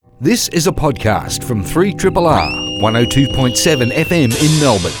This is a podcast from 3RRR 102.7 FM in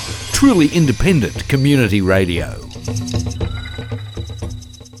Melbourne. Truly independent community radio.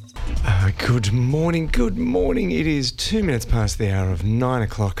 Good morning. It is 2 minutes past the hour of 9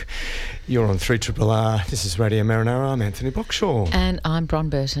 o'clock. You're on 3RRR. This is Radio Marinara. I'm Anthony Boxshall. And I'm Bron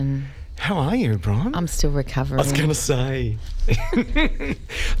Burton. How are you, Bron? I'm still recovering. I was going to say,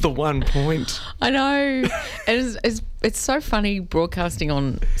 the 1 point. I know. It's so funny broadcasting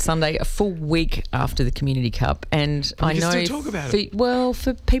on Sunday, a full week after the Community Cup. And but I know still talk about it. Well,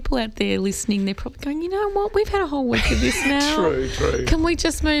 for people out there listening, they're probably going, you know what, we've had a whole week of this now. True. Can we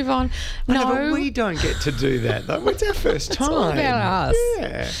just move on? No, but we don't get to do that, though. It's our first time. It's all about us.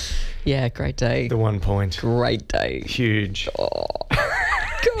 Yeah. Yeah, great day. The 1 point. Great day. Huge. Oh.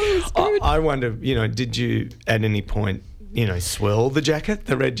 God, it was good. I wonder, did you at any point, swirl the jacket,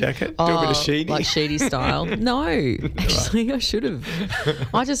 the red jacket? Do a bit of sheedy? Like sheedy style? No, actually I should have.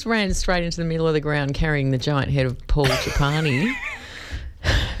 I just ran straight into the middle of the ground carrying the giant head of Paul Chapani,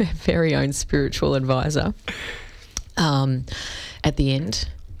 very own spiritual advisor, at the end.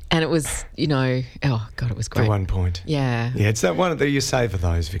 And it was, it was great. The 1 point. Yeah. Yeah, it's that one that you savour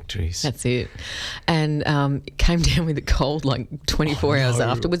those victories. That's it. And it came down with a cold like 24 hours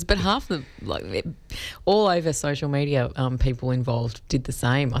afterwards. But all over social media, people involved did the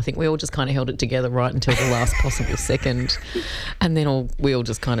same. I think we all just kind of held it together right until the last possible second. And then we all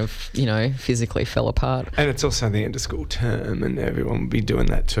just kind of, physically fell apart. And it's also the end of school term and everyone will be doing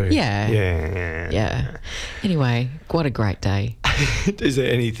that too. Yeah. Anyway, what a great day. Is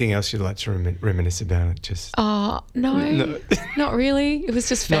there anything else you'd like to reminisce about it? Just no, not really. It was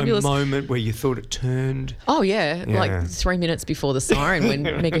just fabulous. No moment where you thought it turned. Oh yeah, like 3 minutes before the siren when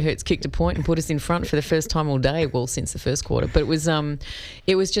Megahertz kicked a point and put us in front for the first time all day. Well, since the first quarter, but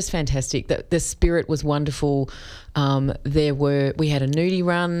it was just fantastic. The spirit was wonderful. We had a nudie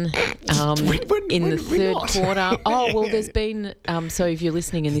run in the third quarter. Oh well, there's been so if you're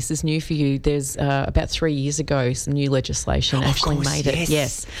listening and this is new for you, there's about 3 years ago some new legislation actually made it.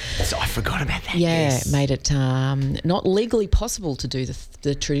 Yes, so I forgot about that. Yeah, made it not legally possible to do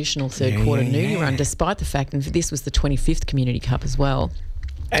the traditional third quarter nudie run, despite the fact, and this was the 25th Community Cup as well.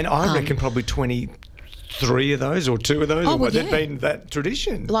 And I reckon probably 23 of those or 2 of those, there's been that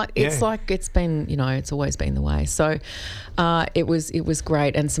tradition. It's been, it's always been the way. So it was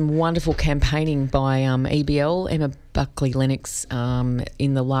great, and some wonderful campaigning by EBL, Emma Buckley-Lennox,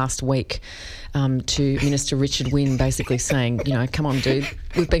 in the last week to Minister Richard Wynne, basically saying, come on, dude,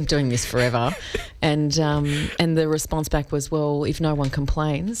 we've been doing this forever. And the response back was, well, if no one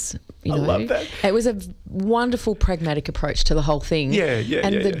complains, I love that. It was a wonderful pragmatic approach to the whole thing.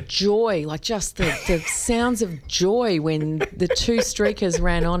 The joy, like just the sounds of joy when the 2 streakers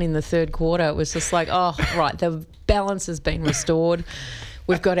ran on in the third quarter. It was just like, oh, right, the balance has been restored.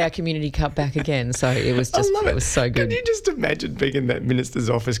 We've got our Community Cup back again. So it was just, it was so good. Can you just imagine being in that minister's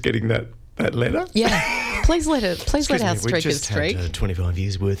office getting that letter? Yeah. Please let our streakers streak. We just had 25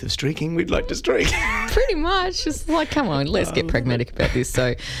 years worth of streaking. We'd like to streak. Pretty much. Just like, come on, let's get pragmatic about this.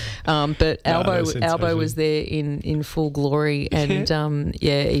 So, but Albo was there in full glory, and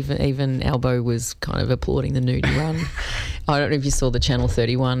even Albo was kind of applauding the nudie run. I don't know if you saw the Channel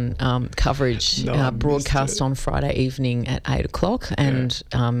 31 coverage broadcast on Friday evening at 8 o'clock, and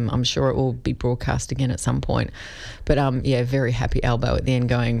I'm sure it will be broadcast again at some point. But very happy Albo at the end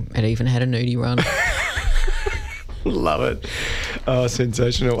going, it even had a nudie run. Love it. Oh,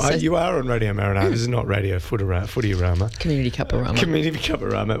 sensational. So, you are on Radio Marinara. This is not Radio Footy-Rama. Community Cup-a-Rama. Community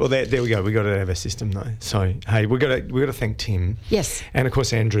Cup-a-Rama. Well, there we go. We've got to have a system, though. So, hey, we've got to thank Tim. Yes. And, of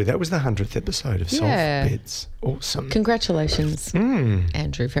course, Andrew. That was the 100th episode of Soft Beds. Awesome. Congratulations,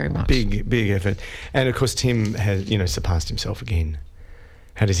 Andrew, very much. Big effort. And, of course, Tim has, surpassed himself again.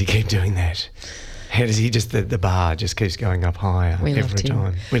 How does he keep doing that? How does he the bar just keeps going up higher every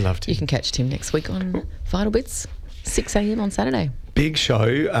time? We love Tim. You can catch Tim next week on Vital Bits, 6 a.m. on Saturday. Big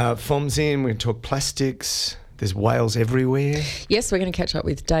show. FOM's in. We're going to talk plastics. There's whales everywhere. Yes, we're going to catch up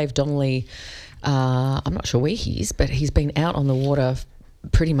with Dave Donnelly. I'm not sure where he is, but he's been out on the water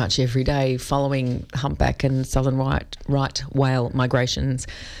pretty much every day following humpback and southern right whale migrations.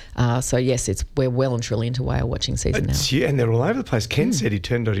 So yes, we're well and truly into whale watching season now. Yeah, and they're all over the place. Ken said he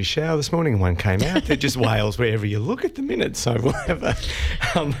turned on his shower this morning and one came out. They're just whales wherever you look at the minute. So we'll have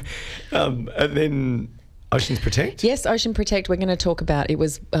and then Oceans Protect? Yes, Ocean Protect. We're going to talk about, it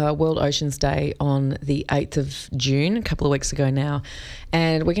was World Oceans Day on the 8th of June, a couple of weeks ago now.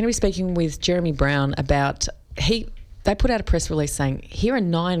 And we're going to be speaking with Jeremy Brown about they put out a press release saying, here are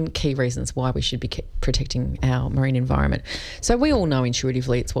 9 key reasons why we should be protecting our marine environment. So we all know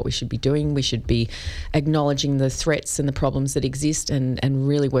intuitively it's what we should be doing. We should be acknowledging the threats and the problems that exist and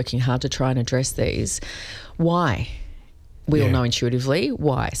really working hard to try and address these. Why? We all know intuitively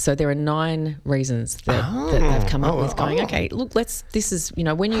why. So there are 9 reasons that they've come up with going, okay, look, this is,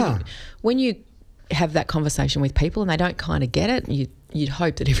 when you have that conversation with people and they don't kind of get it, you'd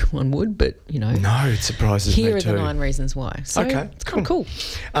hope that everyone would, but, No, it surprises me too. Here are the 9 reasons why. So it's kind of cool.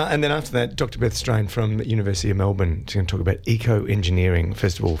 And then after that, Dr Beth Strain from University of Melbourne is going to talk about ecoengineering.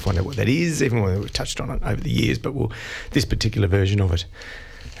 First of all, find out what that is, even though we've touched on it over the years, but this particular version of it.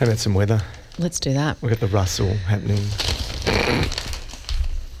 How about some weather? Let's do that. We've got the Russell happening.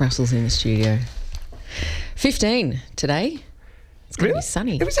 Russell's in the studio. 15 today. It's going to be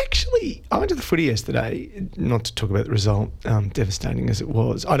sunny. It was actually, I went to the footy yesterday, not to talk about the result, devastating as it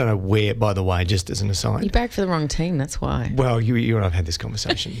was. I don't know where, by the way, just as an aside. You backed for the wrong team, that's why. Well, you and I have had this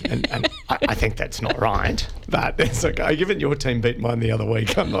conversation, and I think that's not right, but it's okay. Given your team beat mine the other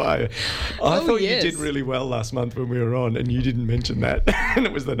week, I thought you did really well last month when we were on, and you didn't mention that, and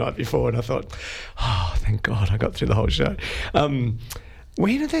it was the night before, and I thought, oh, thank God I got through the whole show.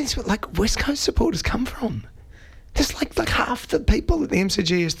 Where do these, West Coast supporters come from? There's like half the people at the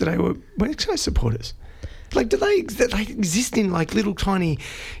MCG yesterday were West Coast supporters. Do they exist in little tiny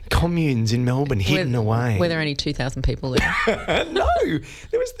communes in Melbourne hidden away? Were there only 2,000 people there? No,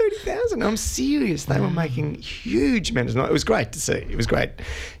 there was 30,000. I'm serious. They were making huge amounts of noise. It was great to see. It was great,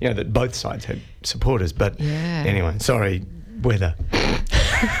 that both sides had supporters. But anyway, sorry, weather.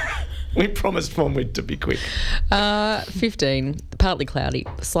 We promised one week to be quick. 15, partly cloudy,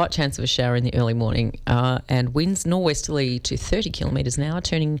 slight chance of a shower in the early morning, and winds norwesterly to 30 kilometres an hour,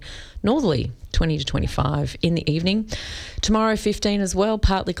 turning northerly 20 to 25 in the evening. Tomorrow 15 as well,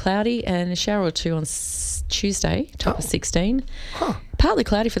 partly cloudy, and a shower or two on Tuesday, top of 16. Partly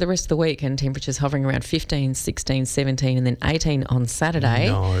cloudy for the rest of the week, and temperatures hovering around 15, 16, 17 and then 18 on Saturday.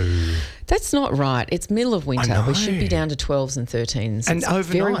 No. That's not right. It's middle of winter. We should be down to 12s and 13s. And it's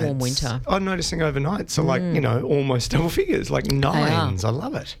overnight, very warm winter. I'm noticing overnight, so almost double figures, 9s. I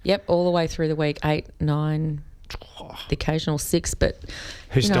love it. Yep, all the way through the week, 8, 9, the occasional 6, but...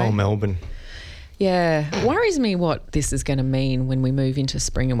 Who stole Melbourne? Yeah, worries me what this is going to mean when we move into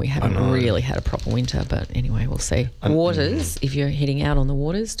spring and we haven't really had a proper winter. But anyway, we'll see. Waters, if you're heading out on the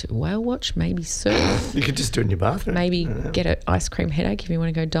waters to whale watch, maybe surf. You could just do it in your bathroom. Maybe get an ice cream headache if you want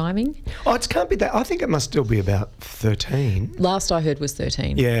to go diving. Oh, it can't be that. I think it must still be about 13. Last I heard was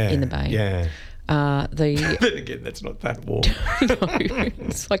 13 in the bay. Yeah. Then again, that's not that warm. No,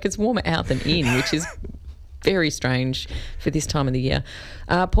 it's warmer out than in, which is... very strange for this time of the year.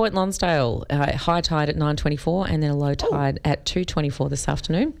 Point Lonsdale, high tide at 9:24 and then a low tide at 2:24 this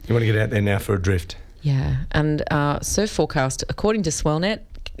afternoon. You want to get out there now for a drift? Yeah, and surf forecast, according to Swellnet,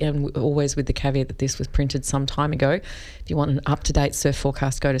 and always with the caveat that this was printed some time ago, if you want an up-to-date surf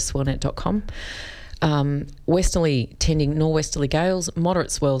forecast, go to swellnet.com. Westerly tending norwesterly gales, moderate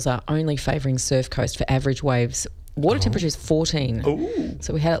swells are only favouring surf coast for average waves. Water temperature is 14. Ooh,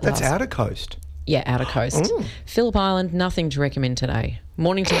 so we had it that's outer coast. Yeah, outer coast. Phillip Island, nothing to recommend today.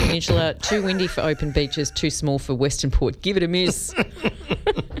 Mornington Peninsula, too windy for open beaches, too small for Westernport. Give it a miss.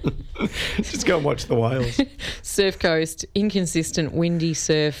 Just go and watch the whales. Surf coast, inconsistent, windy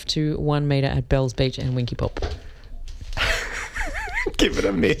surf to 1 metre at Bells Beach and Winky Pop. Give it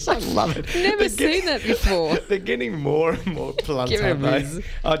a miss. I love it. Never seen that before. They're getting more and more blunt. Give it a miss.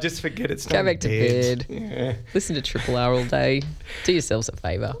 I'll just forget it's Go back to bed. Yeah. Listen to Triple R all day. Do yourselves a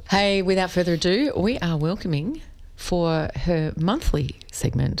favour. Hey, without further ado, we are welcoming for her monthly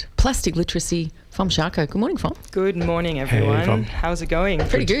segment, Plastic Literacy, Fam Charko. Good morning, Fam. Good morning, everyone. Hey, how's it going?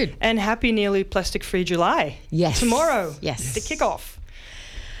 Pretty good. And happy nearly plastic-free July. Yes. Tomorrow. Yes. The kickoff.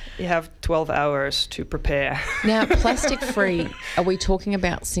 You have 12 hours to prepare. Now, plastic-free, are we talking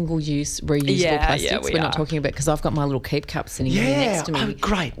about single-use, reusable plastics? Yeah, We're not talking about, because I've got my little keep cup sitting here next to me. Oh,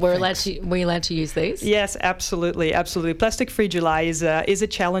 great. We're allowed to use these? Yes, absolutely, absolutely. Plastic-free July is a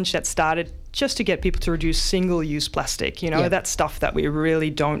challenge that started just to get people to reduce single-use plastic. That stuff that we really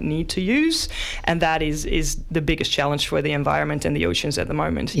don't need to use, and that is the biggest challenge for the environment and the oceans at the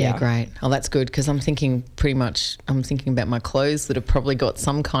moment. Yeah, great. Oh, that's good, because I'm thinking about my clothes that have probably got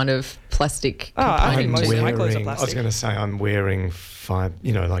some kind of plastic component. I think most of my clothes are plastic. I was going to say I'm wearing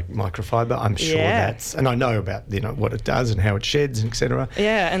microfiber. I'm sure that's, and I know about what it does and how it sheds, etc.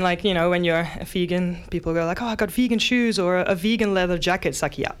 Yeah, and when you're a vegan, people go like, oh, I got vegan shoes or a vegan leather jacket. It's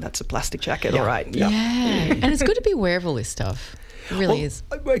like, yeah, that's a plastic jacket, all right. Yeah. And it's good to be aware of all this stuff. It really is.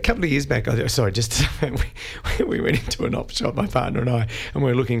 A couple of years back, we went into an op shop, my partner and I, and we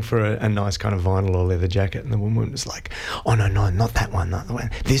were looking for a nice kind of vinyl or leather jacket, and the woman was like, "Oh no, not that one, not the one.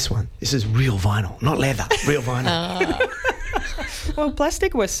 This one. This is real vinyl, not leather, real vinyl." Well,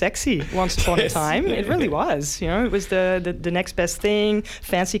 plastic was sexy once upon a time. It really was. It was the next best thing.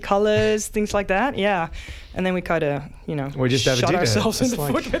 Fancy colours, things like that. Yeah. And then we kind of, we just shot ourselves in the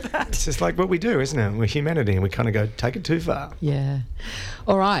foot with that. It's just like what we do, isn't it? We're humanity, and we kind of go, take it too far. Yeah.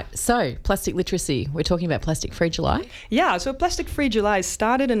 All right. So, plastic literacy. We're talking about Plastic Free July. Yeah. So, Plastic Free July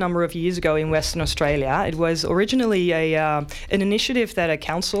started a number of years ago in Western Australia. It was originally an initiative that a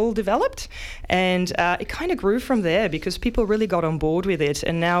council developed, and it kind of grew from there because people really got on board with it.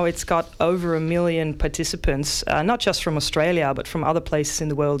 And now it's got over 1 million participants, not just from Australia, but from other places in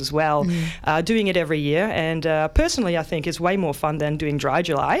the world as well, doing it every year. And personally, I think it's way more fun than doing Dry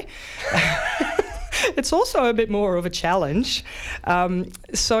July. It's also a bit more of a challenge.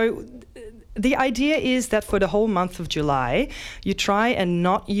 So the idea is that for the whole month of July, you try and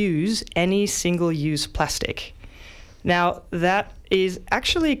not use any single-use plastic. Now, that is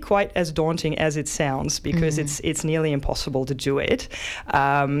actually quite as daunting as it sounds because it's nearly impossible to do it,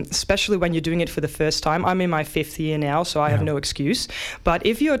 especially when you're doing it for the first time. I'm in my 5th year now, so I have no excuse. But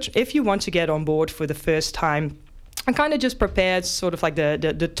if you want to get on board for the first time, I kind of just prepared sort of like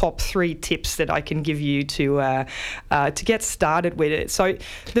the top 3 tips that I can give you to get started with it. So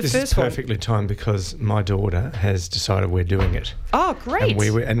this is perfectly timed because my daughter has decided we're doing it. Oh, great!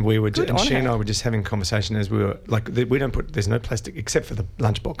 And she and I were just having a conversation as we were like, there's no plastic except for the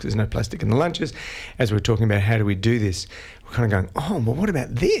lunchbox. There's no plastic in the lunches. As we were talking about how do we do this, we're kind of going, oh, well, what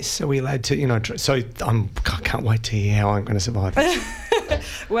about this? Are we allowed to, So I can't wait to hear how I'm going to survive this.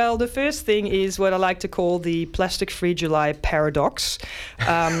 Well, the first thing is what I like to call the Plastic Free July paradox.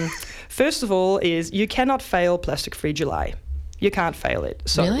 First of all is you cannot fail Plastic Free July. You can't fail it.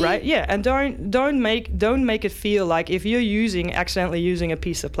 So really? Right? Yeah. And don't make it feel like if you're accidentally using a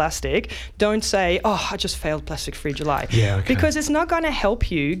piece of plastic, don't say, "Oh, I just failed Plastic Free July." Yeah, okay. Because it's not going to help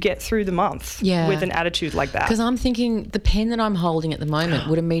you get through the month with an attitude like that. Because I'm thinking the pen that I'm holding at the moment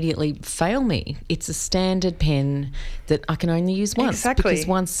would immediately fail me. It's a standard pen that I can only use once. Exactly.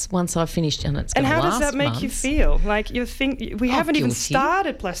 Because once I've finished and it's going to last months. And how does that make you feel? Like you think we haven't even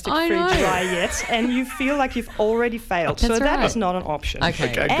started Plastic Free July yet, and you feel like you've already failed. That's so right. That is not an option. Okay,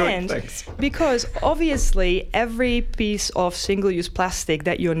 and good, thanks. Because obviously every piece of single-use plastic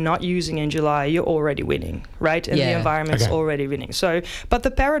that you're not using in July, you're already winning, right? And the environment's already winning. So, but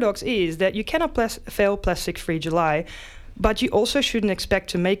the paradox is that you cannot fail Plastic-Free July, but you also shouldn't expect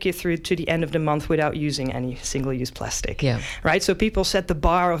to make it through to the end of the month without using any single-use plastic. Yeah. Right? So people set the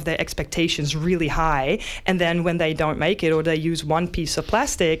bar of their expectations really high, and then when they don't make it or they use one piece of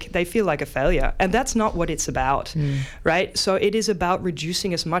plastic, they feel like a failure. And that's not what it's about, right? So it is about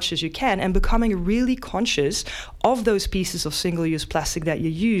reducing as much as you can and becoming really conscious of those pieces of single-use plastic that you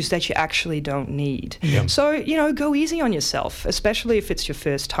use that you actually don't need. Yeah. So, go easy on yourself, especially if it's your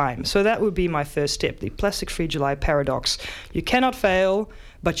first time. So that would be my first tip, the Plastic-Free July paradox. You cannot fail,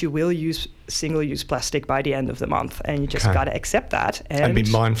 but you will use single-use plastic by the end of the month, and you just got to accept that and be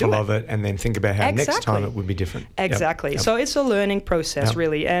mindful of it, and then think about how next time it would be different. Exactly. Yep. So it's a learning process,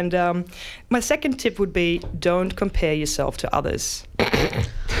 really. And my second tip would be don't compare yourself to others.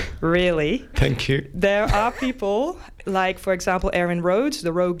 Really. Thank you. There are people like, for example, Erin Rhodes,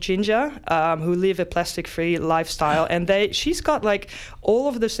 the Rogue Ginger, who live a plastic-free lifestyle, and she's got like all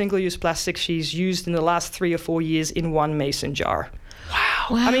of the single-use plastic she's used in the last 3 or 4 years in one mason jar. Wow.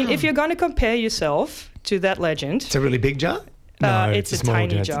 I mean, if you're going to compare yourself to that legend... It's a really big jar? No, it's a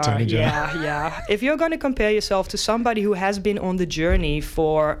tiny jar. Yeah. If you're going to compare yourself to somebody who has been on the journey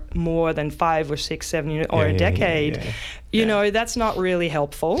for more than 5 or 6, 7 years or a decade, that's not really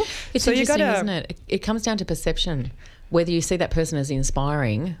helpful. It's interesting, isn't it? It comes down to perception, whether you see that person as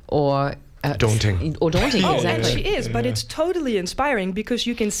inspiring or... daunting. Exactly. And she is, but it's totally inspiring because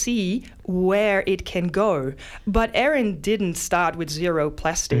you can see where it can go. But Erin didn't start with zero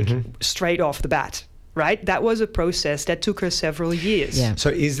plastic straight off the bat. Right? That was a process that took her several years. Yeah. So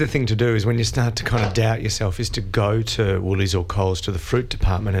is the thing to do is when you start to kind of doubt yourself is to go to Woolies or Coles to the fruit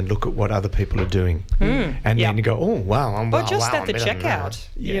department and look at what other people are doing. And then you go, oh, wow. Or just at the checkout,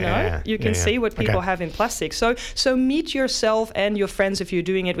 you can see what people have in plastic. So meet yourself and your friends if you're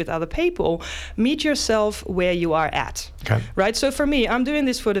doing it with other people. Meet yourself where you are at. Okay. Right? So for me, I'm doing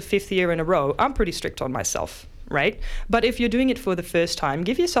this for the 5th year in a row. I'm pretty strict on myself. Right? But if you're doing it for the first time,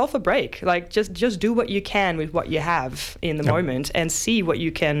 give yourself a break. Like just do what you can with what you have in the moment and see what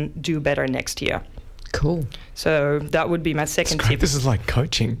you can do better next year. Cool. So that would be my second tip. This is like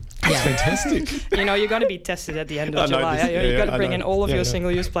coaching. That's fantastic. You know, you're going to be tested at the end of July. You've got to bring in all of your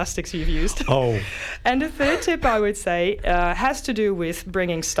single-use plastics you've used. Oh. And the third tip I would say has to do with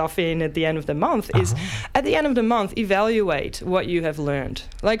bringing stuff in at the end of the month is at the end of the month, evaluate what you have learned.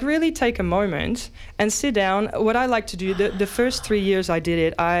 Like really take a moment and sit down. What I like to do, the first 3 years I did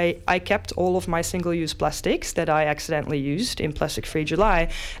it, I kept all of my single-use plastics that I accidentally used in Plastic Free July,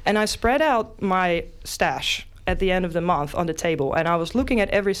 and I spread out my stash at the end of the month on the table, and I was looking at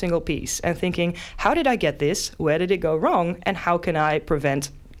every single piece and thinking, how did I get this? Where did it go wrong? And how can I prevent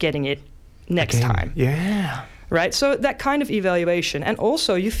getting it next time? Yeah. Right? So that kind of evaluation. And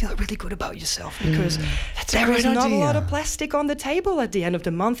also you feel really good about yourself because there is not a lot of plastic on the table at the end of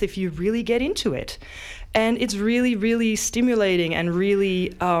the month if you really get into it. And it's really, really stimulating and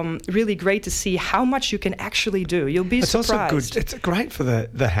really, really great to see how much you can actually do. You'll be surprised. It's also good. It's great for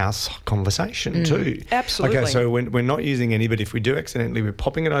the house conversation too. Absolutely. Okay, so we're not using any, but if we do accidentally, we're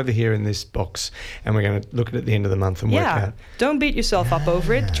popping it over here in this box, and we're going to look at it at the end of the month and work out. Don't beat yourself up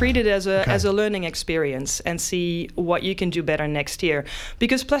over it. Treat it as a learning experience and see what you can do better next year.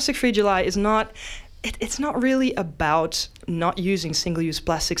 Because Plastic Free July is not. It's not really about not using single-use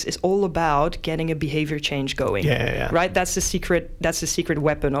plastics. It's all about getting a behavior change going. Right? That's the secret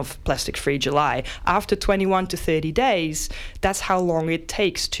weapon of Plastic Free July. After 21 to 30 days, that's how long it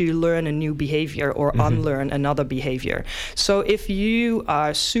takes to learn a new behavior or unlearn another behavior. So if you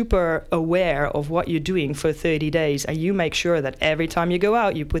are super aware of what you're doing for 30 days and you make sure that every time you go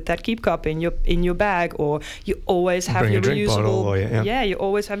out, you put that keep cup in your bag, or you always have your reusable you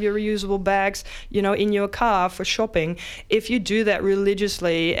always have your reusable bags, you know, in your car for shopping. If you do that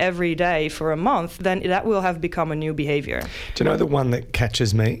religiously every day for a month, then that will have become a new behavior. Do you know the one that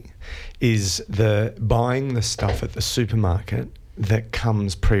catches me is the buying the stuff at the supermarket that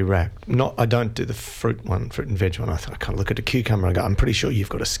comes pre-wrapped. I don't do the fruit and veg one. I kind of look at a cucumber and go, I'm pretty sure you've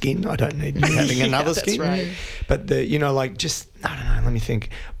got a skin. I don't need you having another skin. Right. But let me think.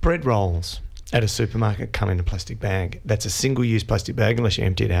 Bread rolls at a supermarket come in a plastic bag. That's a single-use plastic bag unless you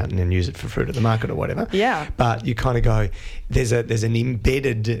empty it out and then use it for fruit at the market or whatever. Yeah. But you kind of go, there's an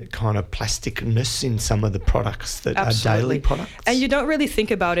embedded kind of plasticness in some of the products that are daily products. And you don't really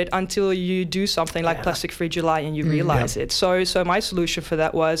think about it until you do something like Plastic Free July and you realise it. So my solution for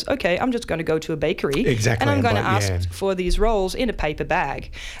that was, okay, I'm just going to go to a bakery and I'm going to ask for these rolls in a paper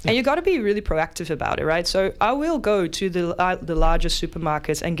bag. And you've got to be really proactive about it, right? So I will go to the largest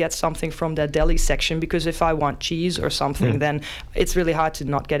supermarkets and get something from their deli section, because if I want cheese or something, then it's really hard to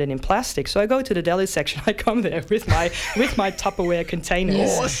not get it in plastic. So I go to the deli section. I come there with my Tupperware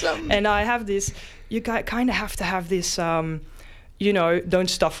containers. Awesome. And I have this. You kind of have to have this. Don't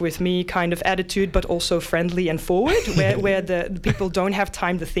stuff with me kind of attitude, but also friendly and forward, where the people don't have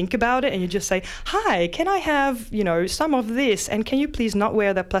time to think about it, and you just say, hi, can I have, some of this? And can you please not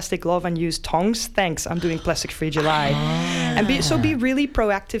wear that plastic glove and use tongs? Thanks, I'm doing Plastic Free July. And be really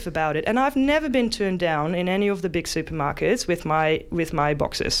proactive about it. And I've never been turned down in any of the big supermarkets with my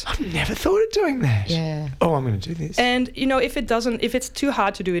boxes. I've never thought of doing that. Yeah. Oh, I'm going to do this. And, if it's too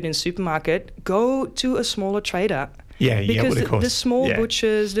hard to do it in supermarket, go to a smaller trader. Because the small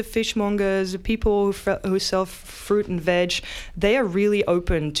butchers, the fishmongers, the people who sell fruit and veg, they are really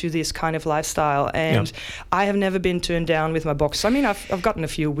open to this kind of lifestyle. And I have never been turned down with my box. I mean, I've gotten a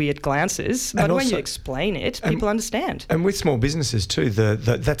few weird glances, but when you explain it, people understand. And with small businesses too,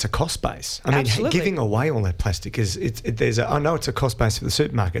 that's a cost base. I mean, giving away all that plastic I know it's a cost base for the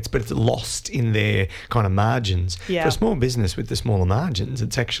supermarkets, but it's lost in their kind of margins. Yeah. For a small business with the smaller margins,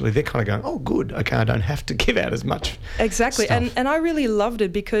 it's actually, they're kind of going, oh, good, okay, I don't have to give out as much. Exactly. Stuff. And I really loved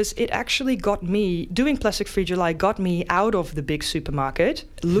it because it actually got me, doing Plastic Free July got me out of the big supermarket,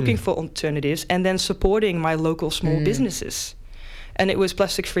 looking for alternatives, and then supporting my local small businesses. And it was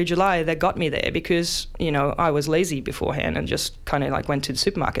Plastic Free July that got me there because, I was lazy beforehand and just kind of went to the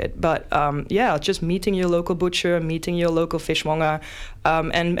supermarket. But just meeting your local butcher, meeting your local fishmonger,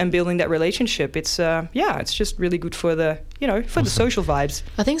 and building that relationship. It's just really good for the social vibes.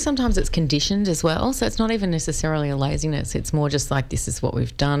 I think sometimes it's conditioned as well. So it's not even necessarily a laziness. It's more just like, this is what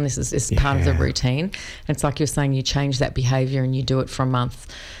we've done. This is part of the routine. And it's like you're saying, you change that behaviour and you do it for a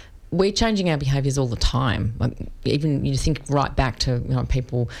month. We're changing our behaviours all the time. Like, even you think right back to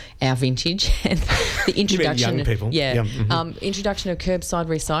people our vintage and the introduction. Young people. Introduction of curbside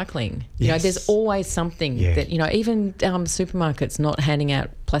recycling. Yes. There's always something that even supermarkets not handing out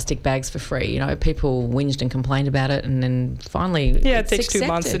plastic bags for free. People whinged and complained about it, and then finally, it takes 2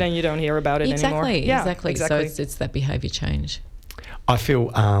 months and then you don't hear about it anymore. Exactly. So it's that behaviour change. I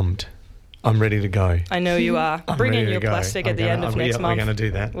feel armed. I'm ready to go. I know you are. Bring in your plastic at the end of next month. We're going to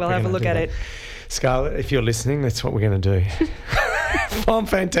do that. We'll have a look at it. Scarlett, if you're listening, that's what we're going to do. I'm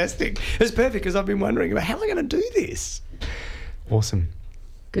fantastic. It's perfect because I've been wondering about how am I going to do this. Awesome.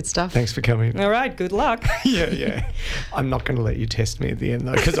 Good stuff. Thanks for coming. All right, good luck. Yeah. I'm not going to let you test me at the end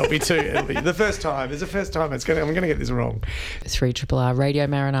though, because I'll be too early. The first time. I'm going to get this wrong. 3RRR Radio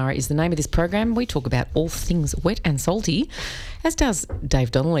Marinara is the name of this program. We talk about all things wet and salty, as does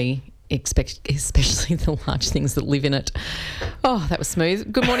Dave Donnelly, especially the large things that live in it. Oh, that was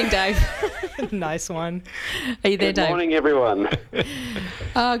smooth. Good morning, Dave. Nice one. Are you there, Dave? Good morning, everyone.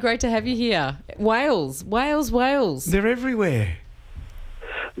 Oh, great to have you here. Whales. They're everywhere.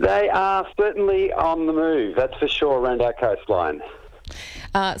 They are certainly on the move, that's for sure, around our coastline.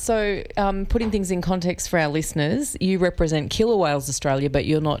 So, putting things in context for our listeners, you represent Killer Whales Australia, but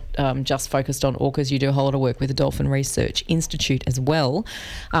you're not just focused on orcas. You do a whole lot of work with the Dolphin Research Institute as well.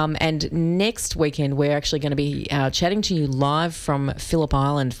 And next weekend, we're actually going to be chatting to you live from Phillip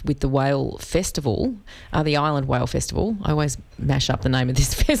Island with the Whale Festival, the Island Whale Festival. I always mash up the name of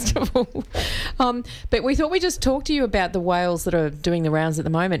this festival. But we thought we'd just talk to you about the whales that are doing the rounds at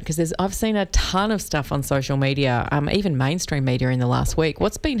the moment, because I've seen a ton of stuff on social media, even mainstream media in the last week.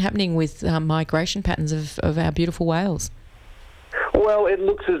 What's been happening with migration patterns of our beautiful whales? Well, it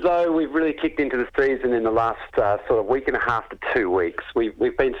looks as though we've really kicked into the season in the last sort of week and a half to 2 weeks.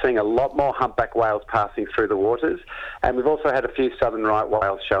 We've been seeing a lot more humpback whales passing through the waters, and we've also had a few southern right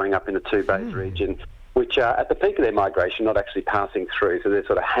whales showing up in the Two Bays region, which are at the peak of their migration, not actually passing through, so they're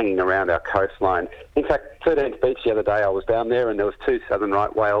sort of hanging around our coastline. In fact, 13th Beach the other day I was down there, and there was 2 southern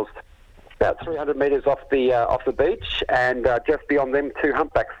right whales about 300 metres off the beach, and just beyond them 2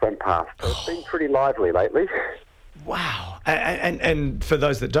 humpbacks swam past. So it's been pretty lively lately. Wow. And for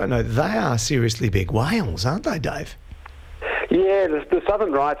those that don't know, they are seriously big whales, aren't they, Dave? Yeah, the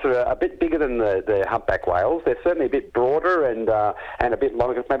southern rights are a bit bigger than the humpback whales. They're certainly a bit broader and a bit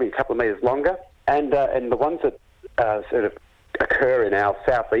longer, maybe a couple of metres longer. And the ones that sort of occur in our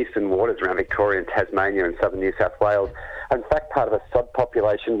southeastern waters around Victoria and Tasmania and southern New South Wales are in fact part of a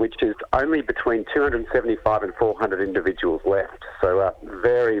subpopulation which is only between 275 and 400 individuals left. So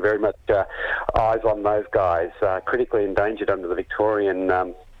very, very much eyes on those guys, critically endangered under the Victorian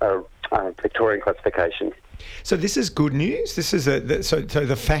classification. So this is good news? This is so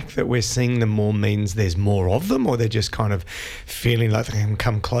the fact that we're seeing them more means there's more of them, or they're just kind of feeling like they can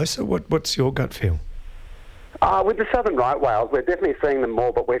come closer? What's your gut feel? With the southern right whales, we're definitely seeing them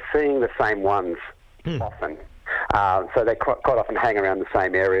more, but we're seeing the same ones often. So they quite often hang around the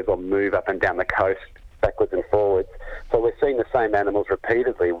same areas or move up and down the coast backwards and forwards. So we're seeing the same animals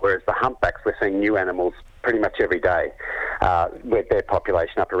repeatedly, whereas the humpbacks, we're seeing new animals pretty much every day, with their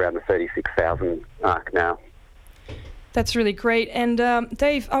population up around the 36,000 mark now. That's really great. And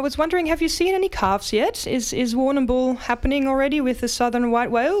Dave, I was wondering, have you seen any calves yet? Is Warrnambool happening already with the southern white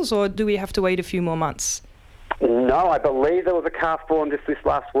whales, or do we have to wait a few more months? No, I believe there was a calf born just this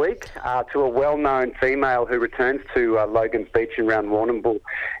last week to a well-known female who returns to Logan's Beach and around Warrnambool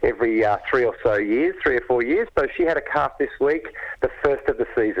every 3 or 4 years. So she had a calf this week, the first of the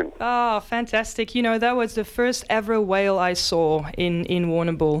season. Oh, fantastic. You know, that was the first ever whale I saw in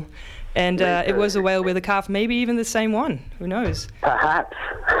Warrnambool. And it was a whale with a calf, maybe even the same one. Who knows? Perhaps.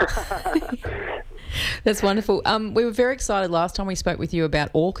 That's wonderful. We were very excited last time we spoke with you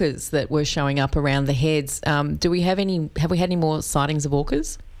about orcas that were showing up around the heads. Have we had any more sightings of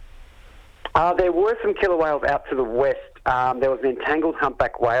orcas? There were some killer whales out to the west. There was an entangled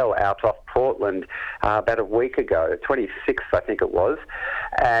humpback whale out off Portland about a week ago, 26th I think it was,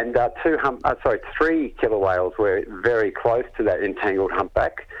 and 3 killer whales were very close to that entangled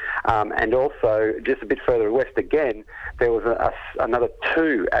humpback, and also just a bit further west again there was another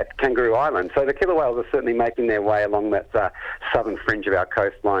 2 at Kangaroo Island. So the killer whales are certainly making their way along that southern fringe of our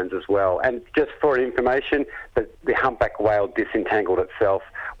coastlines as well. And just for information, the humpback whale disentangled itself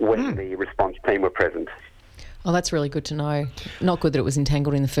when the response team were present. Oh, that's really good to know. Not good that it was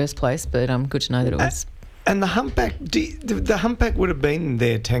entangled in the first place, but good to know that it was. And the humpback, the humpback would have been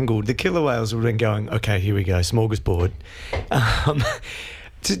there tangled. The killer whales would have been going, okay, here we go, smorgasbord.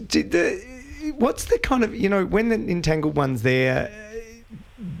 What's the kind of, when the entangled one's there,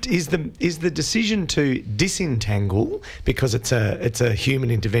 is the decision to disentangle because it's a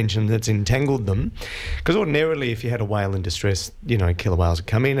human intervention that's entangled them? Because ordinarily, if you had a whale in distress, killer whales would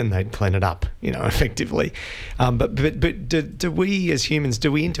come in and they'd clean it up, effectively. But do we as humans,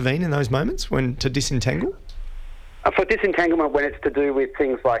 do we intervene in those moments to disentangle? For disentanglement, when it's to do with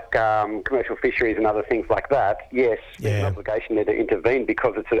things like commercial fisheries and other things like that, yes, there's an obligation there to intervene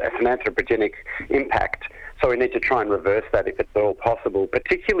because it's an anthropogenic impact. So we need to try and reverse that if it's at all possible,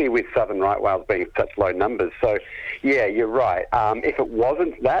 particularly with southern right whales being such low numbers. So, yeah, you're right. If it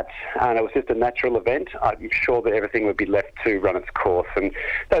wasn't that, and it was just a natural event, I'm sure that everything would be left to run its course. And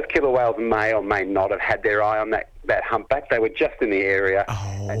those killer whales may or may not have had their eye on that humpback. They were just in the area.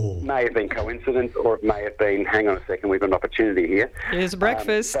 It may have been coincidence, or it may have been, hang on a second, we've got an opportunity here. Here's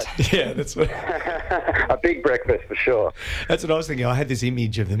breakfast. That's what... a big breakfast for sure. That's what I was thinking. I had this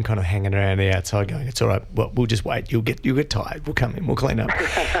image of them kind of hanging around the outside going, it's all right, well, we'll just wait. You'll get tired. We'll come in. We'll clean up.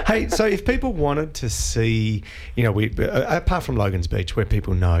 Hey, so if people wanted to see, apart from Logan's Beach, where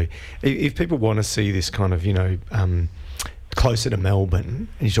people know, if people want to see this kind of, closer to Melbourne,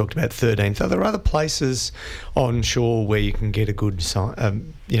 and you talked about 13th, are there other places on shore where you can get a good,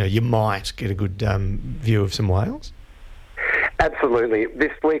 you might get a good view of some whales? Absolutely.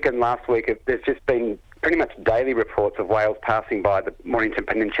 This week and last week, there's just been pretty much daily reports of whales passing by the Mornington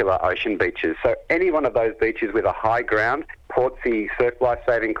Peninsula ocean beaches. So any one of those beaches with a high ground, Portsea Surf Life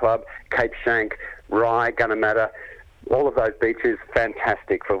Saving Club, Cape Shank, Rye, Gunnamatta, all of those beaches,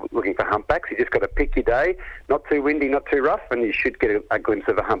 fantastic for looking for humpbacks. You just got to pick your day, not too windy, not too rough, and you should get a glimpse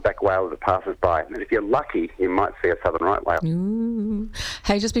of a humpback whale as it passes by. And if you're lucky, you might see a southern right whale. Ooh.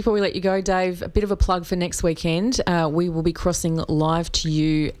 Hey, just before we let you go, Dave, a bit of a plug for next weekend. We will be crossing live to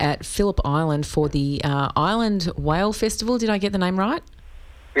you at Phillip Island for the Island Whale Festival. Did I get the name right?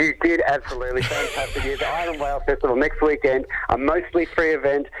 You did, absolutely. Fantastic. It's the Island Whale Festival next weekend, a mostly free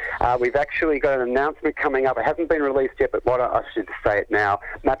event. We've actually got an announcement coming up. It hasn't been released yet, but I should say it now.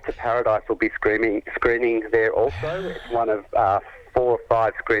 Map to Paradise will be screening there also. It's one of 4 or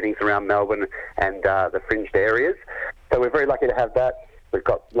 5 screenings around Melbourne and the fringed areas. So we're very lucky to have that. We've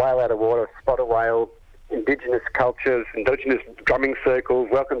got whale out of water, spotter whale, Indigenous cultures, Indigenous drumming circles,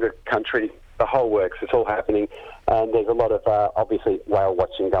 welcome to country, the whole works. It's all happening. And there's a lot of, obviously, whale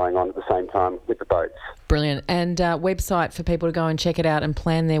watching going on at the same time with the boats. Brilliant. And website for people to go and check it out and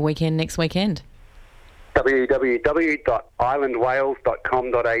plan their weekend next weekend?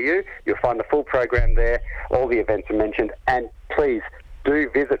 www.islandwhales.com.au. You'll find the full program there. All the events are mentioned. And please do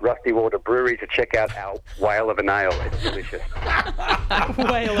visit Rusty Water Brewery to check out our whale of an ale. It's delicious. Whale of an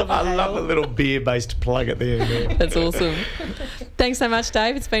ale. I love a little beer-based plug at the end. That's awesome. Thanks so much,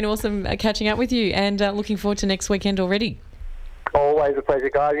 Dave. It's been awesome catching up with you, and looking forward to next weekend already. Always a pleasure,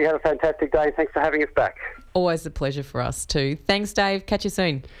 guys. You have a fantastic day. Thanks for having us back. Always a pleasure for us too. Thanks, Dave. Catch you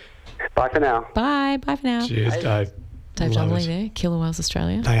soon. Bye for now. Bye. Bye for now. Cheers, Dave. Dave Donnelly there, Killer Whales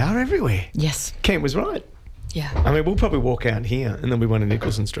Australia. They are everywhere. Yes. Kent was right. Yeah. I mean, we'll probably walk out here and then we went to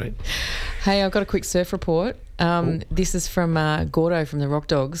Nicholson Street. Hey, I've got a quick surf report. This is from Gordo from the Rock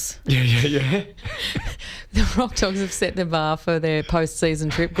Dogs. Yeah. The Rock Dogs have set the bar for their post-season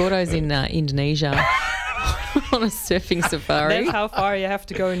trip. Gordo's in Indonesia on a surfing safari. That's how far you have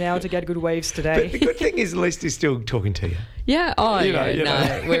to go now to get good waves today. But the good thing is at least he's still talking to you. Yeah. Oh, You know,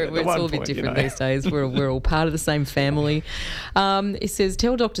 it's all a bit different these days. We're all part of the same family. It says,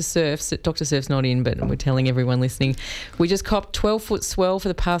 tell Dr. Surfs. Dr. Surf's not in, but we're telling everyone listening. We just copped 12-foot swell for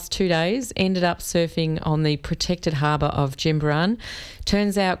the past 2 days. Ended up surfing on the protected harbour of Jimbaran.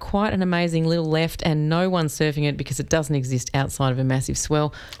 Turns out quite an amazing little left, and no one's surfing it because it doesn't exist outside of a massive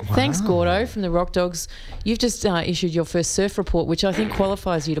swell. Wow. Thanks, Gordo from the Rock Dogs. You've just issued your first surf report, which I think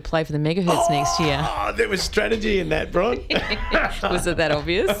qualifies you to play for the Megahertz next year. Oh, there was strategy in that, Bron. Was it that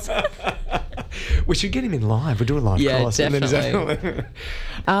obvious? We should get him in live. We'll do a live class. Definitely.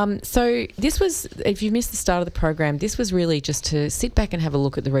 So this was, if you missed the start of the program, this was really just to sit back and have a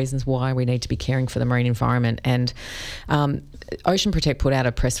look at the reasons why we need to be caring for the marine environment. And Ocean Protect put out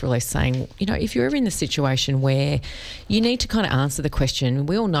a press release saying, if you're ever in the situation where you need to kind of answer the question,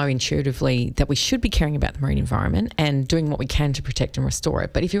 we all know intuitively that we should be caring about the marine environment and doing what we can to protect and restore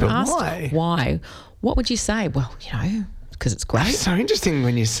it. But if you're asked why, what would you say? Well, because it's great. It's so interesting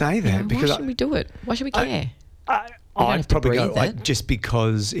when you say that. Why should we do it? Why should we care? I'd probably go just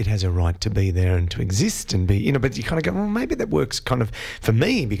because it has a right to be there and to exist and be, but you kind of go, well, maybe that works kind of for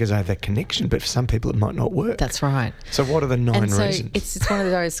me because I have that connection, but for some people it might not work. That's right. So what are the 9 reasons? It's one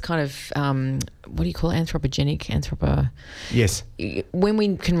of those kind of, what do you call it? Anthropogenic? Yes. When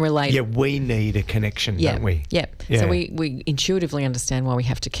we can relate. Yeah, we need a connection, don't we? Yeah. So we intuitively understand why we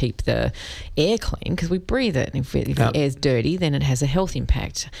have to keep the air clean because we breathe it. And if the air's dirty, then it has a health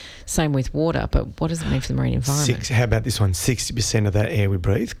impact. Same with water, but what does it mean for the marine environment? How about this one? 60% of that air we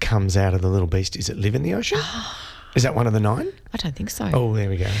breathe comes out of the little beasties that live in the ocean. Is that one of the 9? I don't think so. Oh, there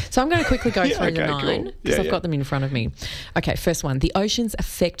we go. So I'm going to quickly go through the 9 because I've got them in front of me. Okay, first one. The oceans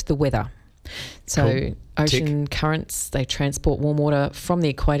affect the weather. So Cool. ocean currents, they transport warm water from the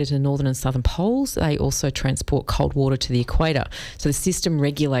equator to the northern and southern poles. They also transport cold water to the equator. So the system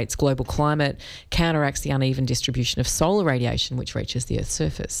regulates global climate, counteracts the uneven distribution of solar radiation, which reaches the Earth's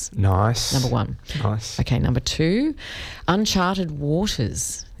surface. Nice. Number one. Nice. Okay, number two, uncharted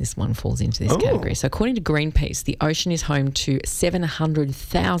waters. This one falls into this category. So according to Greenpeace, the ocean is home to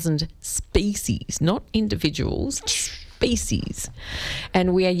 700,000 species, not individuals, species.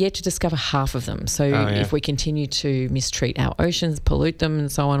 And we are yet to discover half of them. So if we continue to mistreat our oceans, pollute them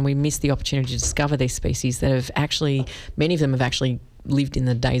and so on, we miss the opportunity to discover these species that have actually, many of them have actually lived in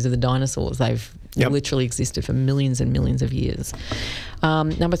the days of the dinosaurs. They've literally existed for millions and millions of years.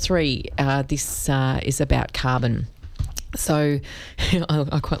 Number three, this is about carbon. So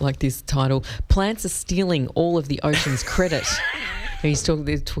I quite like this title. Plants are stealing all of the ocean's credit. They're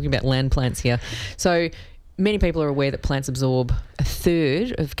talking about land plants here. So many people are aware that plants absorb a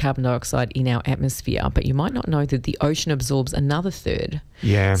third of carbon dioxide in our atmosphere, but you might not know that the ocean absorbs another third.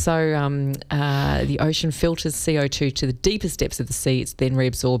 Yeah. So the ocean filters CO2 to the deepest depths of the sea. It's then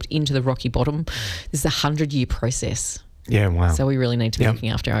reabsorbed into the rocky bottom. This is a 100-year process. Yeah, wow. So we really need to be looking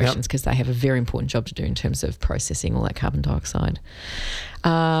after our oceans because they have a very important job to do in terms of processing all that carbon dioxide.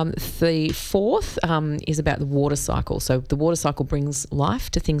 The fourth is about the water cycle. So the water cycle brings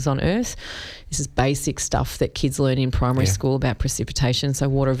life to things on Earth. This is basic stuff that kids learn in primary school about precipitation. So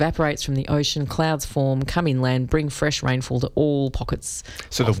water evaporates from the ocean, clouds form, come inland, bring fresh rainfall to all pockets.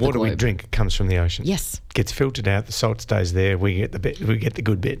 So the water we drink comes from the ocean. Yes. Gets filtered out, the salt stays there, we get the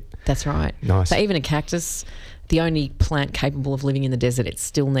good bit. That's right. Nice. So even a cactus, the only plant capable of living in the desert, it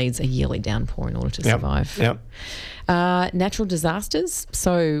still needs a yearly downpour in order to survive. Natural disasters.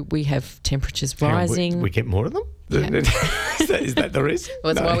 So we have temperatures rising. We get more of them? Yeah. Is that the reason?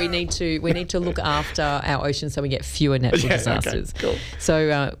 Well, that's why we need to look after our oceans so we get fewer natural disasters. Okay, cool.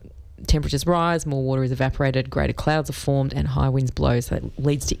 So temperatures rise, more water is evaporated, greater clouds are formed and high winds blow. So that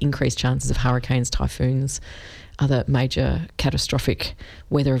leads to increased chances of hurricanes, typhoons, other major catastrophic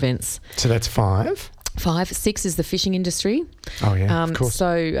weather events. So that's 5. 5. 6 is the fishing industry. Oh yeah, of course. So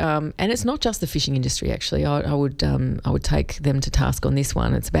and it's not just the fishing industry. Actually, I would take them to task on this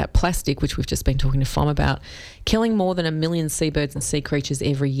one. It's about plastic, which we've just been talking to Fam about, killing more than 1 million seabirds and sea creatures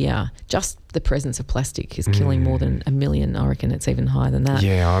every year. Just the presence of plastic is killing more than 1 million. I reckon it's even higher than that.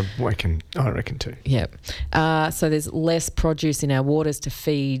 Yeah, I reckon too. Yeah. So there's less produce in our waters to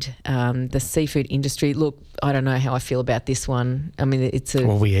feed the seafood industry. Look, I don't know how I feel about this one. I mean,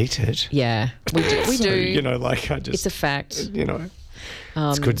 well, we eat it. Yeah, we do. We so, do. You know, it's a fact. You know,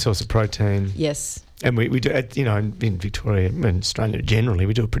 it's a good source of protein. Yes. And we do, you know, in Victoria and Australia generally,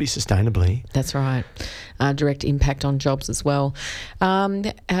 we do it pretty sustainably. That's right. Direct impact on jobs as well.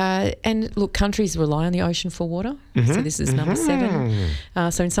 And look, countries rely on the ocean for water. So this is number 7.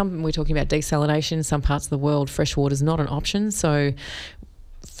 So in some, we're talking about desalination. In some parts of the world, fresh water is not an option. So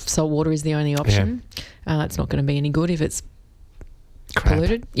salt water is the only option. It's not going to be any good if it's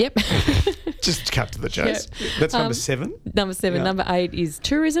polluted. Yep. Just cut to the chase. Yep. That's number 7. Number 7. Yeah. Number 8 is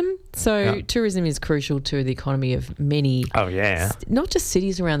tourism. So tourism is crucial to the economy of many. Oh yeah. Not just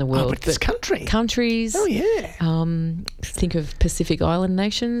cities around the world, but countries. Oh yeah. Think of Pacific Island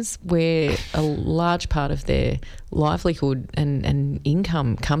nations, where a large part of their livelihood and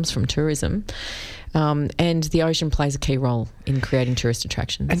income comes from tourism. And the ocean plays a key role in creating tourist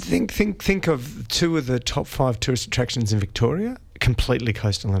attractions. And think of 2 of the top 5 tourist attractions in Victoria, completely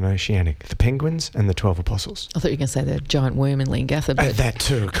coastal and oceanic: the penguins and the 12 apostles. I thought you were going to say the giant worm in Leongatha. But that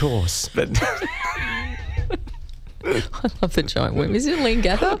too, of course. But I love the giant worm. Is it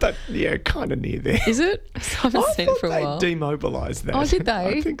Leongatha? Yeah, kind of near there. Is it? I haven't seen it for a while. They demobilised that. Oh, did they?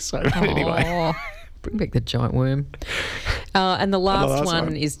 I think so. Anyway. Bring back the giant worm. And the last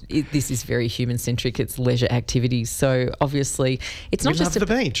one is this is very human centric. It's leisure activities. So obviously, it's not just the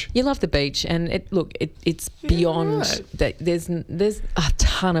beach. You love the beach, and it's beyond that. There's a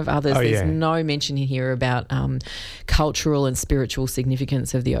ton of others. There's no mention in here about cultural and spiritual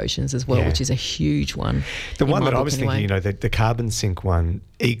significance of the oceans as well, which is a huge one. The one that I was thinking, the carbon sink one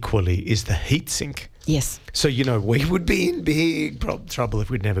equally is the heat sink. Yes. So, we would be in big trouble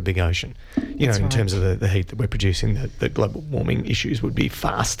if we didn't have a big ocean. In terms of the heat that we're producing, the global warming issues would be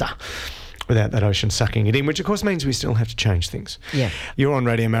faster. without that ocean sucking it in, which of course means we still have to change things. Yeah. You're on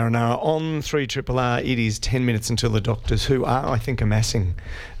Radio Marinara on 3RRR. It is 10 minutes until the doctors, who are, I think, amassing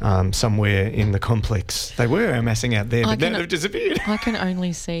somewhere in the complex. They were amassing out there, but now they've disappeared. I can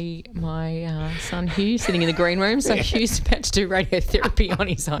only see my son Hugh sitting in the green room, so Hugh's about to do radiotherapy on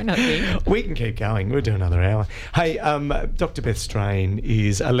his own, I think. We can keep going. We'll do another hour. Hey, Dr Beth Strain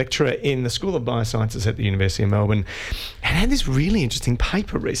is a lecturer in the School of Biosciences at the University of Melbourne and had this really interesting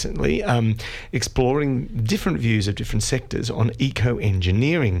paper recently exploring different views of different sectors on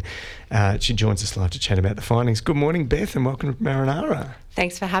eco-engineering. She joins us live to chat about the findings. Good morning, Beth, and welcome to Marinara.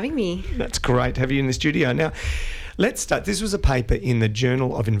 Thanks for having me. That's great to have you in the studio. Now, let's start. This was a paper in the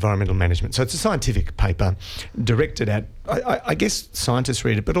Journal of Environmental Management. So it's a scientific paper directed at, I guess, scientists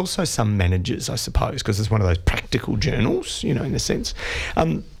read it, but also some managers, I suppose, because it's one of those practical journals, in a sense.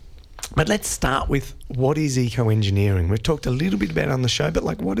 But let's start with, what is eco-engineering? We've talked a little bit about it on the show, but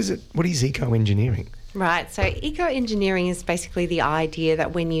what is it? What is eco-engineering? Right. So eco-engineering is basically the idea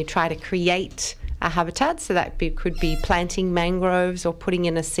that when you try to create a habitat, so that could be planting mangroves or putting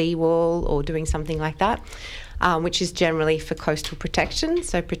in a seawall or doing something like that, which is generally for coastal protection,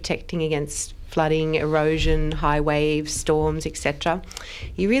 so protecting against flooding, erosion, high waves, storms, etc.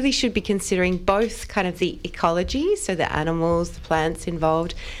 You really should be considering both kind of the ecology, so the animals, the plants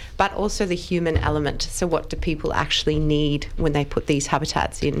involved, but also the human element. So what do people actually need when they put these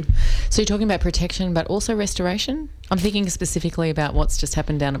habitats in? So you're talking about protection, but also restoration? I'm thinking specifically about what's just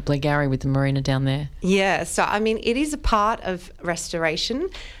happened down at Blairgowrie with the marina down there. Yeah, so it is a part of restoration.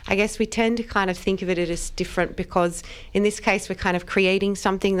 I guess we tend to kind of think of it as different because in this case we're kind of creating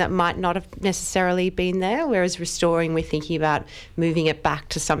something that might not have necessarily been there, whereas restoring, we're thinking about moving it back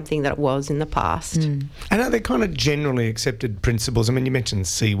to something that it was in the past. And are they kind of generally accepted principles? I mean, you mentioned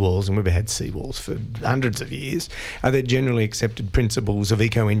seawalls, and we've had seawalls for hundreds of years. Are there generally accepted principles of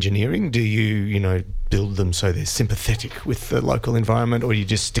eco-engineering? Do you, build them so they're sympathetic with the local environment, or you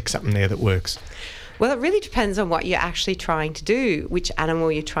just stick something there that works? Well, it really depends on what you're actually trying to do, which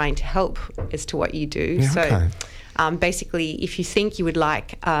animal you're trying to help as to what you do. Yeah, okay. So basically, if you think you would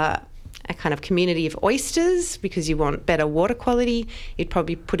like a kind of community of oysters because you want better water quality, you'd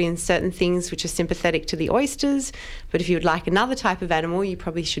probably put in certain things which are sympathetic to the oysters. But if you would like another type of animal, you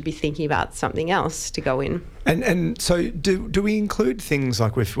probably should be thinking about something else to go in. And so do we include things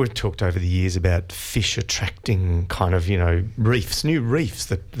like we've talked over the years about fish attracting kind of, reefs, new reefs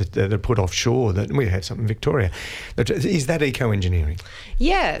that are put offshore, that we have something in Victoria. Is that eco-engineering?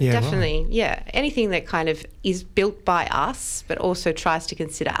 Yeah, definitely. Right. Yeah. Anything that kind of is built by us but also tries to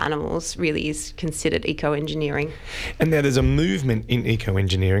consider animals really is considered eco-engineering. And now there's a movement in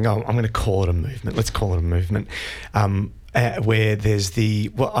eco-engineering. I'm going to call it a movement. Let's call it a movement. Where there's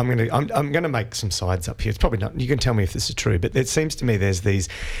I'm going to make some sides up here. It's probably not. You can tell me if this is true, but it seems to me there's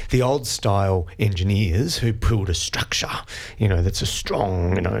the old style engineers who build a structure, that's a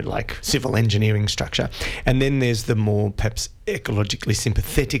strong, like civil engineering structure, and then there's the more perhaps ecologically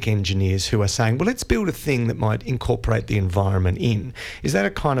sympathetic engineers who are saying, well, let's build a thing that might incorporate the environment in. Is that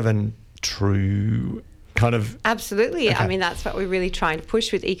a kind of a true? Absolutely. Okay. That's what we're really trying to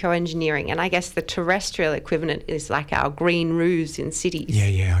push with eco-engineering. And I guess the terrestrial equivalent is like our green roofs in cities.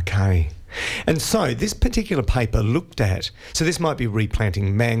 Yeah, okay. And so this particular paper looked at, so this might be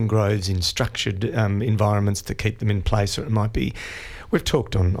replanting mangroves in structured environments to keep them in place, or it might be, we've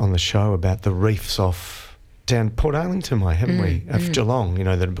talked on the show about the reefs off down Port Arlington way, haven't we? Of Geelong,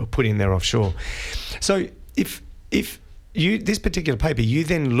 that are put in there offshore. So if this particular paper, you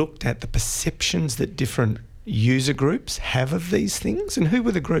then looked at the perceptions that different user groups have of these things, and who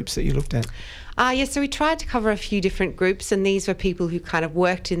were the groups that you looked at? So we tried to cover a few different groups, and these were people who kind of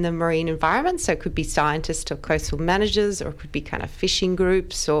worked in the marine environment, so it could be scientists or coastal managers, or it could be kind of fishing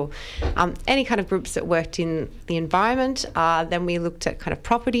groups, or any kind of groups that worked in the environment. Then we looked at kind of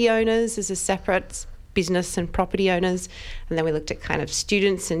property owners as a separate business and property owners, and then we looked at kind of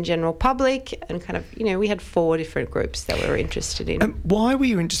students and general public, and kind of we had 4 different groups that we were interested in. Why were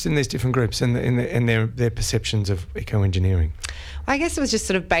you interested in these different groups and their perceptions of eco-engineering? I guess it was just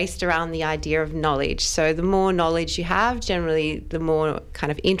sort of based around the idea of knowledge. So the more knowledge you have, generally the more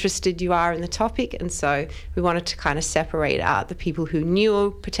kind of interested you are in the topic, and so we wanted to kind of separate out the people who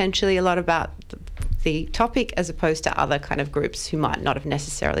knew potentially a lot about the topic as opposed to other kind of groups who might not have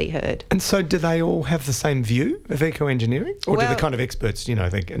necessarily heard. And so do they all have the same view of eco-engineering? Or do the kind of experts,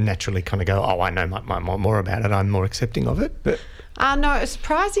 they naturally kind of go, oh, I know more about it, I'm more accepting of it? But no,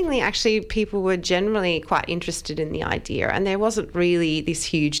 surprisingly, actually, people were generally quite interested in the idea, and there wasn't really this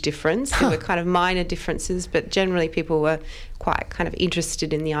huge difference. There were kind of minor differences, but generally people were quite kind of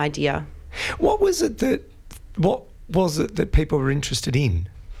interested in the idea. What was it that people were interested in?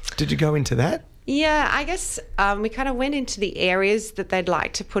 Did you go into that? Yeah, I guess we kind of went into the areas that they'd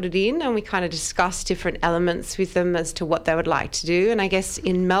like to put it in, and we kind of discussed different elements with them as to what they would like to do. And I guess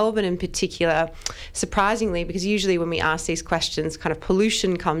in Melbourne in particular, surprisingly, because usually when we ask these questions, kind of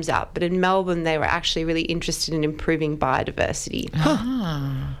pollution comes up, but in Melbourne they were actually really interested in improving biodiversity.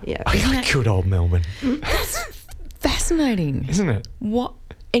 Yeah. Good old Melbourne. That's fascinating. Isn't it? What?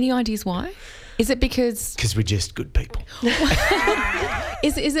 Any ideas why? Is it because we're just good people?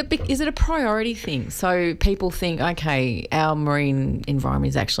 Is it a priority thing? So people think, okay, our marine environment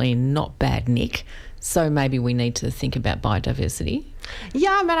is actually in not bad nick, so maybe we need to think about biodiversity.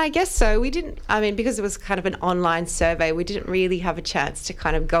 Yeah, I guess so. Because it was kind of an online survey, we didn't really have a chance to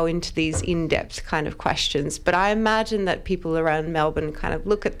kind of go into these in-depth kind of questions. But I imagine that people around Melbourne kind of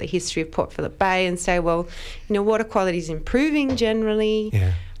look at the history of Port Phillip Bay and say, well, water quality is improving generally.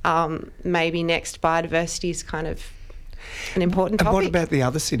 Yeah. Maybe next biodiversity is kind of an important topic. And what about the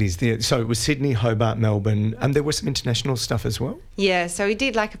other cities? So it was Sydney, Hobart, Melbourne, and there was some international stuff as well? Yeah, so we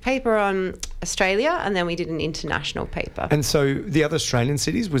did like a paper on Australia, and then we did an international paper. And so the other Australian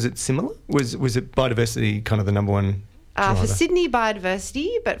cities, was it similar? Was it biodiversity kind of the number one driver? For Sydney, biodiversity,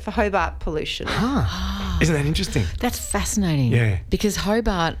 but for Hobart, pollution. Isn't that interesting? That's fascinating. Yeah. Because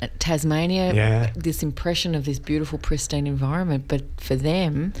Hobart, Tasmania, this impression of this beautiful, pristine environment, but for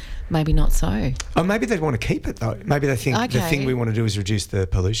them, maybe not so. Oh, maybe they want to keep it, though. Maybe they think the thing we want to do is reduce the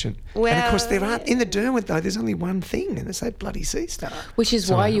pollution. Well, and, of course, there aren't. In the Derwent, though, there's only one thing, and it's that bloody sea star. Which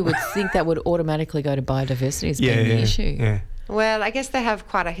is why you would think that would automatically go to biodiversity as being the issue. Yeah. Well, I guess they have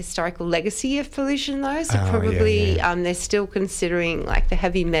quite a historical legacy of pollution, though, so probably they're still considering like the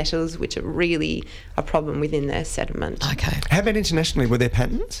heavy metals, which are really a problem within their sediment. Okay. How about internationally? Were there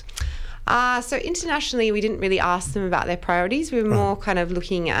patterns? So internationally, we didn't really ask them about their priorities. We were more kind of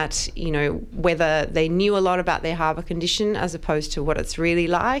looking at, whether they knew a lot about their harbour condition as opposed to what it's really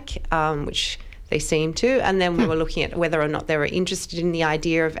like, which they seem to. And then we were looking at whether or not they were interested in the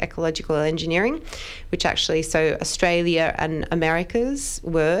idea of ecological engineering, which actually, so Australia and Americas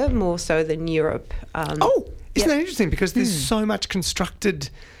were more so than Europe. Isn't that interesting? Because there's so much constructed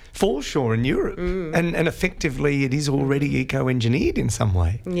foreshore in Europe, and effectively it is already eco-engineered in some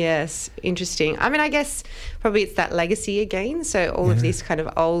way. Yes, interesting. I guess probably it's that legacy again. So all of these kind of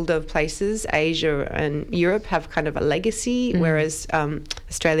older places, Asia and Europe, have kind of a legacy, whereas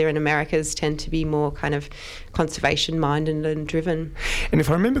Australia and Americas tend to be more kind of conservation-minded and driven. And if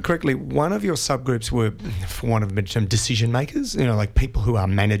I remember correctly, one of your subgroups were, for want of a better term, decision makers, like people who are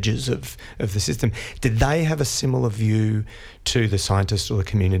managers of the system. Did they have a similar view to the scientists or the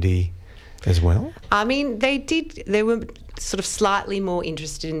community as well? They did. They were sort of slightly more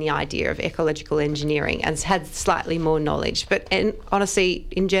interested in the idea of ecological engineering and had slightly more knowledge. And honestly,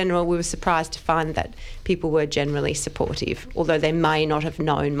 in general, we were surprised to find that people were generally supportive, although they may not have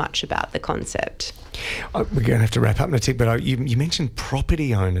known much about the concept. We're going to have to wrap up in a tick, but you mentioned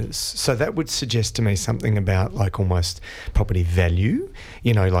property owners. So that would suggest to me something about like almost property value.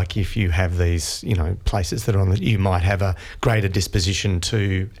 Like if you have these, places that are on you might have a greater disposition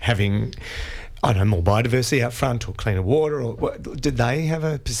to having, more biodiversity out front or cleaner water. Or did they have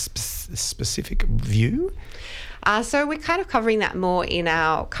a specific view? So we're kind of covering that more in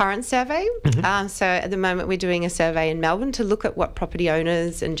our current survey. So at the moment we're doing a survey in Melbourne to look at what property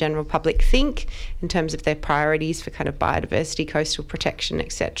owners and general public think in terms of their priorities for kind of biodiversity, coastal protection,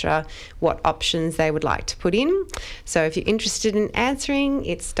 etc., what options they would like to put in. So if you're interested in answering,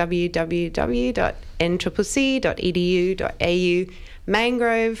 it's www.nccc.edu.au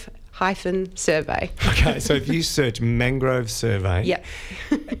mangrove-survey. Okay, so if you search mangrove survey,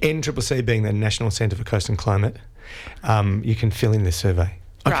 NCCC being the National Centre for Coast and Climate, you can fill in this survey.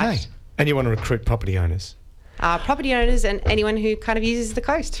 Okay. Right. And you want to recruit property owners? Property owners and anyone who kind of uses the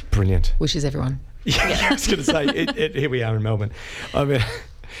coast. Brilliant. Which is everyone. Yeah, I was going to say, here we are in Melbourne.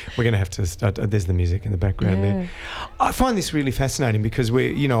 We're going to have to start. There's the music in the background there. I find this really fascinating because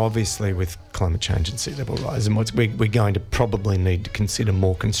we're, obviously with climate change and sea level rise, and we're going to probably need to consider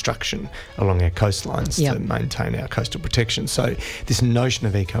more construction along our coastlines to maintain our coastal protection. So this notion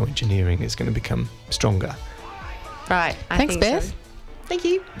of eco-engineering is going to become stronger. Right. Thanks, Beth. So. Thank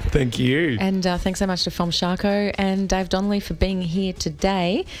you. Thank you. And thanks so much to Fam Charko and Dave Donnelly for being here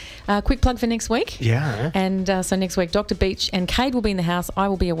today. Quick plug for next week. Yeah. And so next week, Dr Beach and Cade will be in the house. I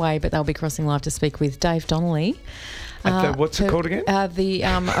will be away, but they'll be crossing live to speak with Dave Donnelly. What's it called again? The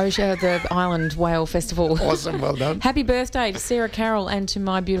Island Whale Festival. Awesome, well done. Happy birthday to Sarah Carroll and to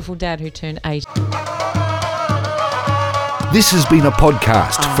my beautiful dad who turned 80. This has been a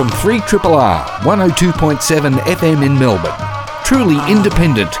podcast from 3RRR 102.7 FM in Melbourne. Truly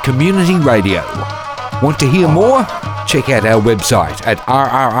independent community radio. Want to hear more? check out our website at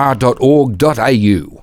rrr.org.au.